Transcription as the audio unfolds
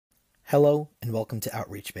Hello and welcome to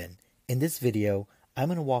OutreachBin. In this video, I'm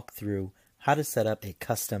going to walk through how to set up a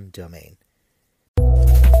custom domain.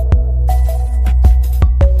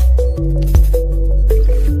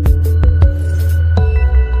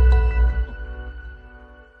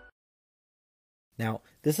 Now,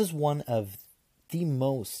 this is one of the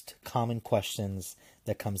most common questions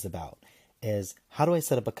that comes about is how do I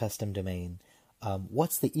set up a custom domain?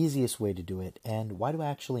 What's the easiest way to do it? And why do I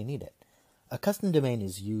actually need it? A custom domain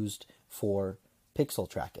is used for pixel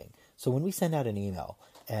tracking. So when we send out an email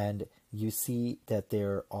and you see that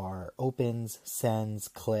there are opens, sends,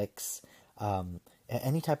 clicks,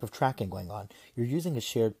 any type of tracking going on, you're using a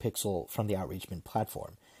shared pixel from the OutreachBin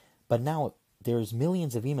platform. But now there's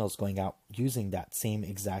millions of emails going out using that same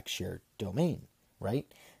exact shared domain, right?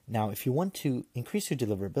 Now, if you want to increase your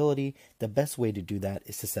deliverability, the best way to do that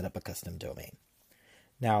is to set up a custom domain.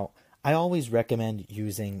 Now, I always recommend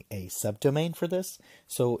using a subdomain for this.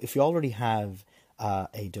 So if you already have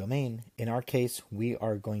a domain, in our case, we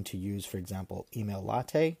are going to use, for example, email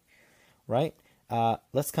latte, right?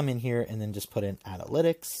 Let's come in here and then just put in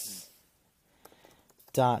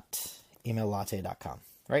analytics.email-latte.com,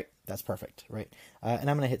 right? That's perfect, right? And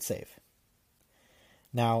I'm going to hit save.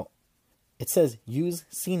 Now, it says use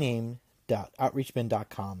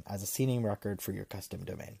cname.outreachbin.com as a Cname record for your custom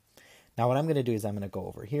domain. Now what I'm going to do is I'm going to go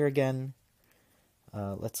over here again.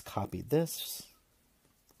 Let's copy this.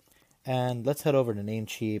 And let's head over to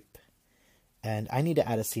Namecheap. And I need to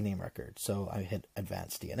add a Cname record. So I hit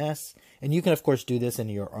Advanced DNS. And you can, of course, do this in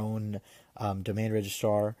your own domain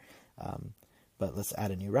registrar. But let's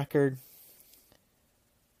add a new record.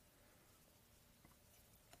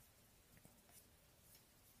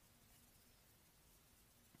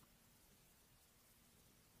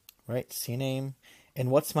 Right, Cname. And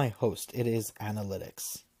what's my host? It is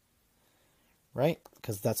analytics, right?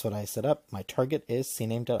 Because that's what I set up. My target is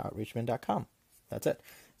cname.outreachbin.com. That's it.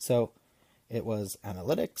 So it was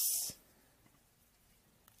analytics.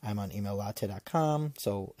 I'm on email-latte.com.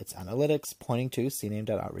 So it's analytics pointing to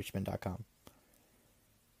cname.outreachbin.com.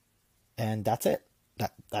 And that's it.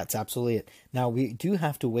 That's absolutely it. Now we do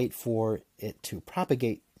have to wait for it to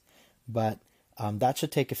propagate, but that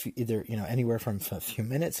should take anywhere from a few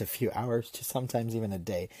minutes, a few hours, to sometimes even a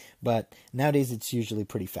day. But nowadays it's usually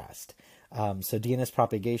pretty fast. So DNS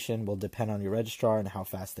propagation will depend on your registrar and how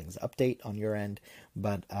fast things update on your end.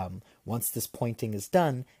 But once this pointing is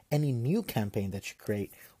done, any new campaign that you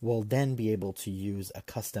create will then be able to use a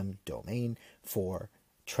custom domain for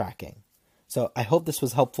tracking. So I hope this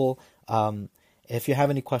was helpful. If you have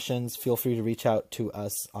any questions, feel free to reach out to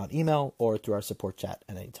us on email or through our support chat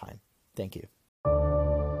at any time. Thank you.